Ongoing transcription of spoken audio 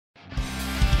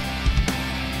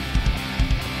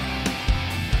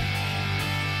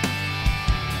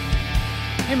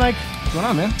Hey, Mike. What's going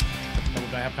on, man?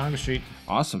 I have Congress Street.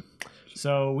 Awesome.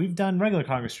 So we've done regular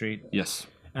Congress Street. Yes.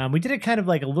 We did it kind of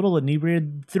like a little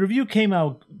inebriated. The review came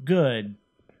out good,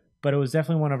 but it was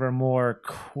definitely one of our more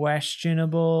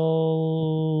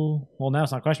questionable. Well, now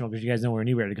it's not questionable because you guys know we're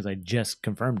inebriated because I just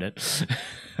confirmed it.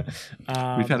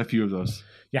 We've had a few of those.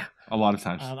 Yeah. A lot of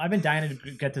times. I've been dying to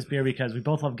get this beer because we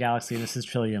both love Galaxy, and this is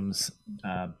Trillium's.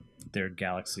 Their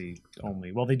Galaxy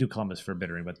only. Well, they do Columbus for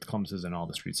bittering, but Columbus is in all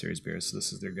the Street Series beers, so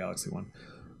this is their Galaxy one.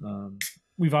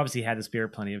 We've obviously had this beer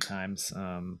plenty of times,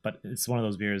 but it's one of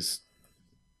those beers.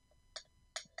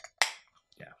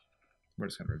 Yeah, we're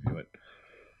just gonna review it.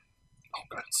 Oh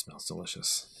god, it smells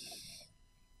delicious.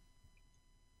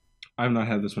 I have not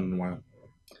had this one in a while.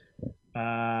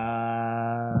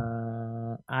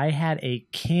 I had a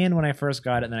can when I first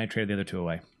got it, and then I traded the other two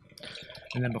away.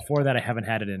 And then before that, I haven't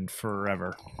had it in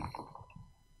forever.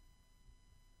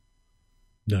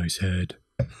 Nice head.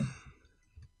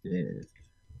 Yeah.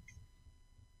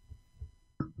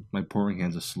 My pouring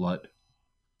hand's a slut.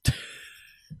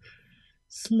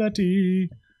 Slutty.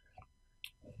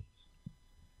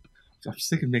 I'm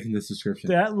sick of making this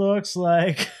description. That looks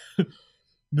like...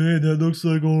 Man, that looks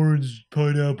like orange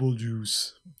pineapple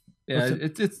juice. Yeah,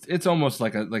 it's almost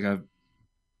like a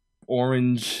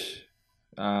orange,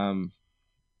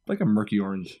 like a murky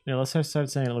orange. Yeah, let's start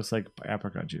saying it looks like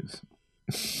apricot juice.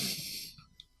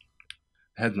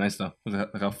 Head's nice though.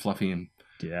 Look how fluffy and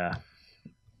look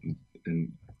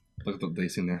at the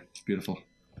lacing there. It's beautiful.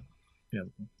 Yeah.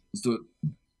 Let's do it.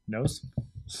 Nose?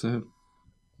 So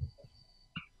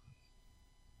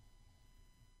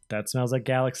That smells like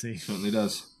Galaxy. certainly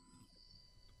does.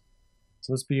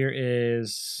 So this beer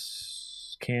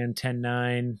is can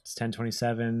 10.9. It's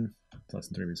 10.27. It's less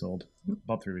than 3 weeks old.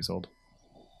 About 3 weeks old.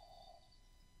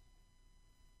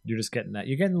 You're just getting that.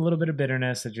 You're getting a little bit of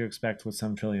bitterness that you expect with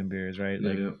some Trillium beers, right?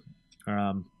 Yeah.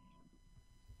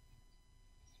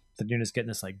 But you're just getting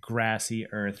this like grassy,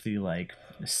 earthy, like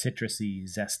citrusy,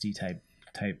 zesty type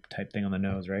thing on the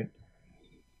nose, right?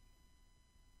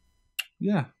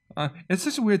 Yeah. It's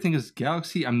such a weird thing as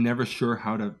Galaxy. I'm never sure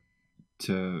how to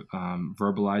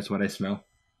verbalize what I smell.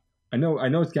 I know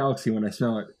it's Galaxy when I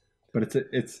smell it, but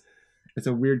it's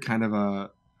a weird kind of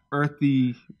a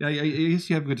earthy. I guess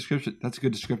you have a good description. That's a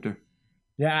good descriptor.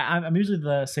 Yeah, I'm usually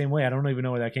the same way. I don't even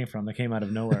know where that came from. That came out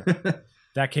of nowhere.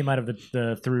 That came out of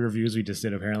the 3 reviews we just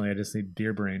did. Apparently, I just need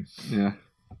beer brain. Yeah.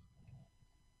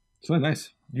 It's really nice.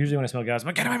 Usually when I smell gas, I'm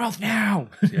like, get out of my mouth now.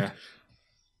 Yeah.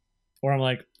 Or I'm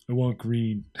like, I want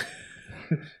green.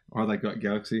 Or like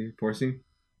Galaxy forcing.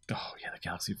 Oh, yeah, the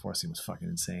Galaxy forcing was fucking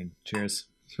insane. Cheers.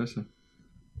 Seriously.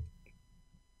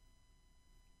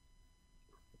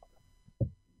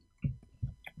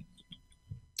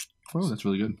 Oh, that's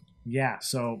really good. Yeah,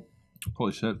 so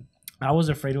Holy shit. I was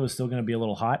afraid it was still going to be a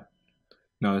little hot.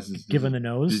 No, this is Given the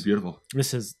nose. This is beautiful.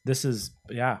 This is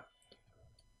yeah.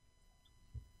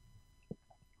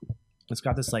 It's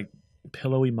got this like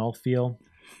pillowy mouthfeel.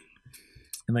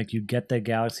 And like you get the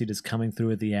Galaxy just coming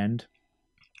through at the end.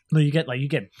 No, you get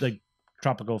like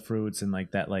tropical fruits and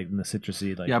like that, like in the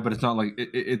citrusy, like Yeah, but it's not like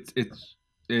it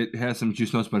has some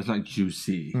juice notes, but it's not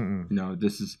juicy. Mm-mm. You know,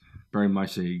 this is very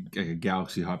much a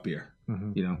Galaxy hot beer.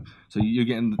 Mm-hmm. You know, so you're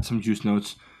getting some juice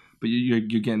notes, but you're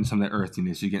getting some of that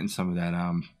earthiness. You're getting some of that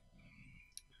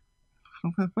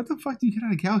What the fuck do you get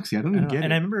out of Galaxy? I don't even get it.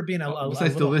 And I remember it being a little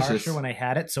delicious. harsher when I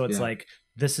had it, so it's like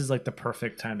this is like the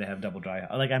perfect time to have double dry.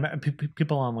 Like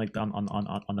people on like on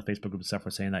the Facebook group and stuff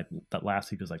were saying that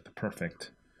last week was like the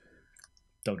perfect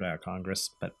double dry at Congress,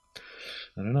 but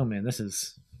I don't know, man. This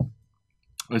is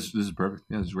perfect.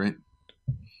 Yeah, this is great.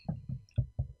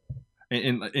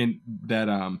 And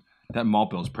that malt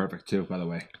bill is perfect too, by the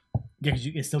way. Yeah, because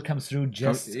it still comes through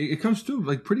just. It comes through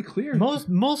like pretty clear. Most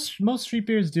street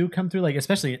beers do come through, like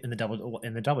especially in the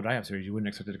double dry hop series. You wouldn't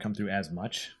expect it to come through as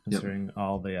much, considering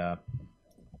all the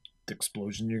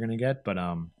explosion you're gonna get. But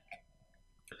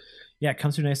yeah, it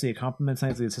comes through nicely. It complements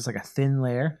nicely. It's just like a thin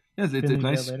layer. Yeah, it's a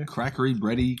nice crackery,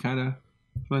 bready kind of.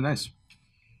 It's really nice. This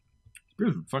beer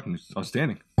is fucking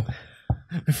outstanding.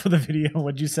 For the video,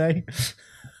 what'd you say?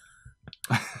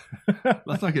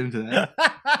 Let's not get into that.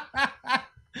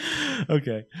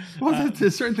 Okay. Well,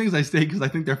 there's certain things I say because I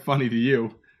think they're funny to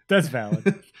you. That's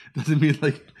valid. Doesn't mean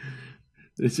like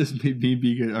it's just me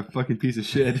being a fucking piece of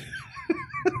shit.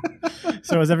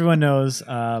 So as everyone knows,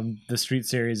 the Street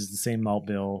Series is the same malt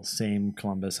bill, same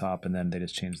Columbus hop, and then they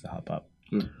just changed the hop up.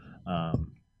 Mm.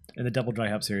 And the double dry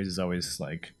hop series is always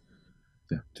like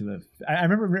to the. I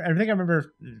think I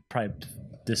remember probably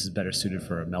this is better suited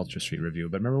for a Melcher Street review.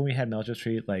 But remember when we had Melcher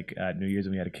Street like at New Year's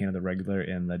and we had a can of the regular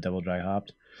and the double dry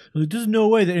hopped? Like, there's no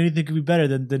way that anything could be better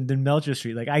than Melcher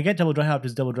Street. Like I get double dry hopped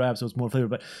as double dry hopped, so it's more flavor.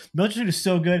 But Melcher Street is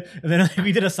so good. And then like,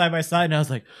 we did a side by side, and I was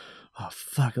like, oh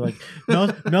fuck! Like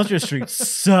Melcher Street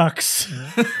sucks.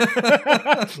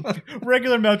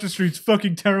 Regular Melcher Street's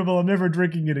fucking terrible. I'm never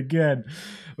drinking it again.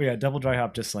 But yeah, double dry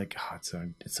hop just like it's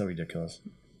so ridiculous.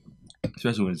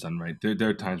 Especially when it's done right. There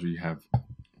are times where you have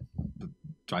the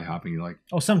dry hopping. You're like,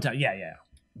 oh, sometimes yeah.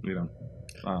 You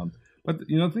know, but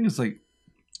you know the thing is like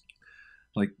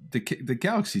the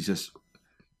Galaxy's just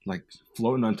like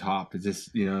floating on top. It's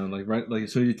just, you know, like right, like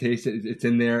so you taste it, it's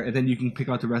in there, and then you can pick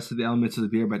out the rest of the elements of the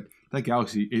beer. But that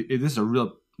Galaxy, this is a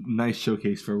real nice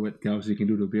showcase for what Galaxy can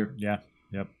do to a beer. Yeah,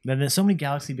 yep. Then there's so many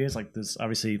Galaxy beers like this.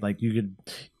 Obviously, like you could,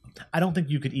 I don't think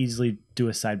you could easily do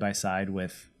a side by side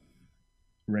with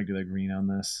regular green on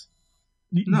this.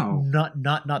 No,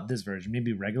 not this version.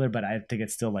 Maybe regular, but I think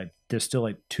it's still like there's still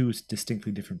like two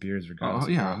distinctly different beers. Regardless. Oh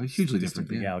yeah, hugely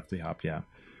different. Yeah. Galaxy hopped, yeah.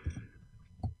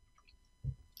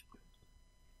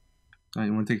 All right,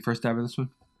 you want to take first stab at this one?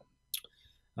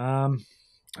 I'm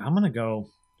gonna go.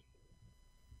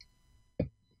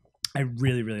 I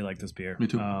really, really like this beer. Me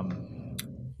too. I'm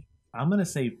gonna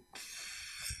say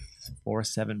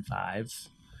 4.75.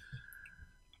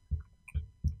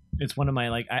 It's one of my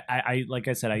like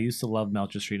I said, I used to love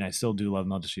Melcher Street, and I still do love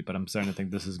Melcher Street, but I'm starting to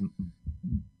think this is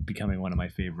becoming one of my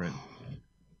favorite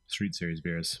Street Series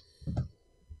beers.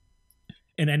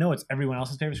 And I know it's everyone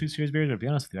else's favorite Street Series beer, but to be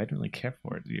honest with you, I didn't really care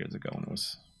for it years ago when it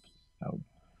was out.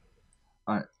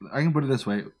 All right, I can put it this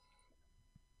way.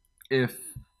 If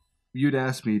you'd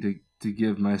asked me to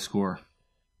give my score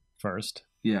First,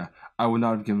 yeah, I would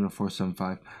not have given it a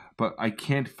 4.75, but I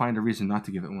can't find a reason not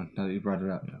to give it one now that you brought it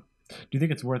up. Yeah. Do you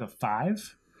think it's worth a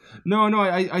 5? No,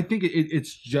 I think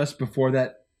it's just before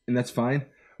that, and that's fine.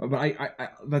 But I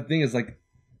the thing is like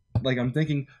I'm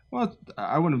thinking, well,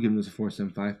 I wouldn't have given this a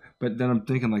 4.75, but then I'm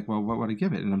thinking like, well, what would I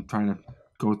give it? And I'm trying to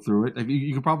go through it.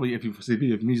 You could probably, if you see the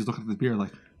video, if me just look at the beer,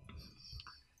 like,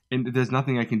 and there's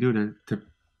nothing I can do to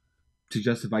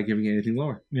justify giving it anything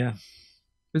lower. Yeah,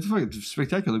 it's a fucking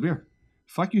spectacular beer.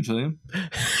 Fuck you, Trillium.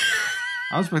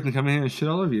 I was expecting to come in here and shit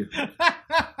all over you.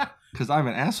 Because I'm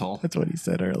an asshole. That's what he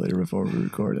said earlier before we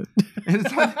recorded.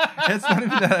 It's not even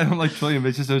that I don't like Trillium.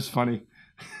 It's just it was funny.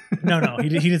 No. He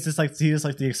just likes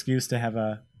the excuse to have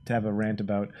a rant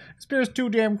about this beer is too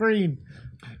damn green.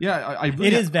 Yeah,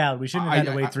 it is valid. We shouldn't have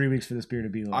had to wait 3 weeks for this beer to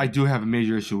be. I do have a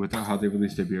major issue with how they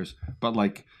release their beers, but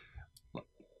like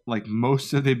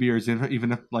most of their beers,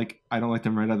 even if like I don't like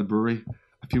them right out of the brewery,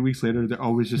 a few weeks later they're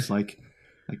always just like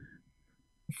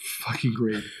fucking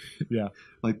great. Yeah,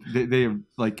 like they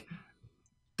like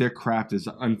their craft is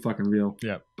unfucking real.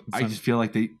 Yeah, I just feel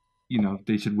like they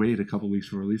should wait a couple weeks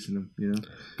for releasing them. You know,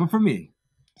 but for me,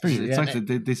 it's like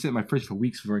they sit in my fridge for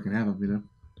weeks before I can have them. You know.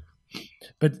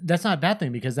 But that's not a bad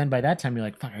thing because then by that time you're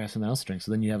like, fuck, I got something else to drink.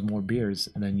 So then you have more beers,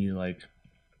 and then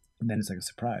and then it's like a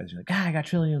surprise. You're like, I got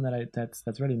Trillium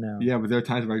that's ready now. Yeah, but there are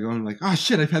times where I go and like, oh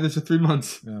shit, I've had this for 3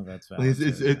 months. Oh, that's valid.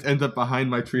 Like it ends up behind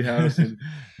my treehouse. And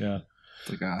yeah, it's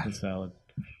like that's valid.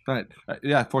 But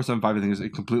yeah, 4.75 I think is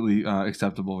completely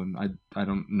acceptable, and I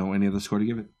don't know any other score to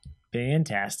give it.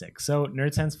 Fantastic. So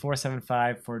Nerdsense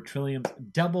 4.75 for Trillium's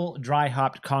double dry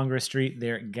hopped Congress Street,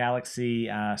 their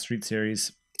Galaxy Street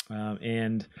Series.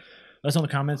 And let us know in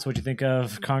the comments what you think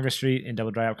of Congress Street and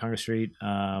double dry hop Congress Street.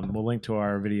 We'll link to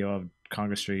our video of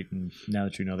Congress Street, and now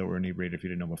that you know that we're inebriated, if you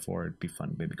didn't know before, it'd be fun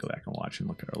to maybe go back and watch and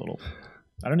look at our little.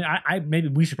 I don't know. I maybe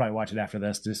we should probably watch it after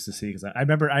this just to see, because I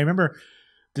remember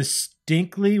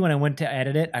distinctly when I went to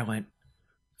edit it, I went,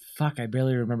 fuck, I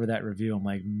barely remember that review. I'm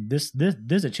like, there's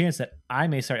a chance that I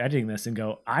may start editing this and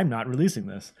go, I'm not releasing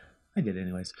this. I did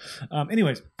anyways.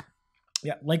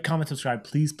 Yeah, like, comment, subscribe.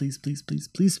 Please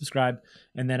subscribe.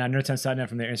 And then on nerdsense.net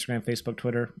from their Instagram, Facebook,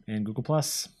 Twitter, and Google+.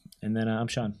 And then I'm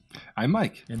Sean. I'm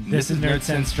Mike. And this is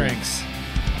Nerdsense Drinks.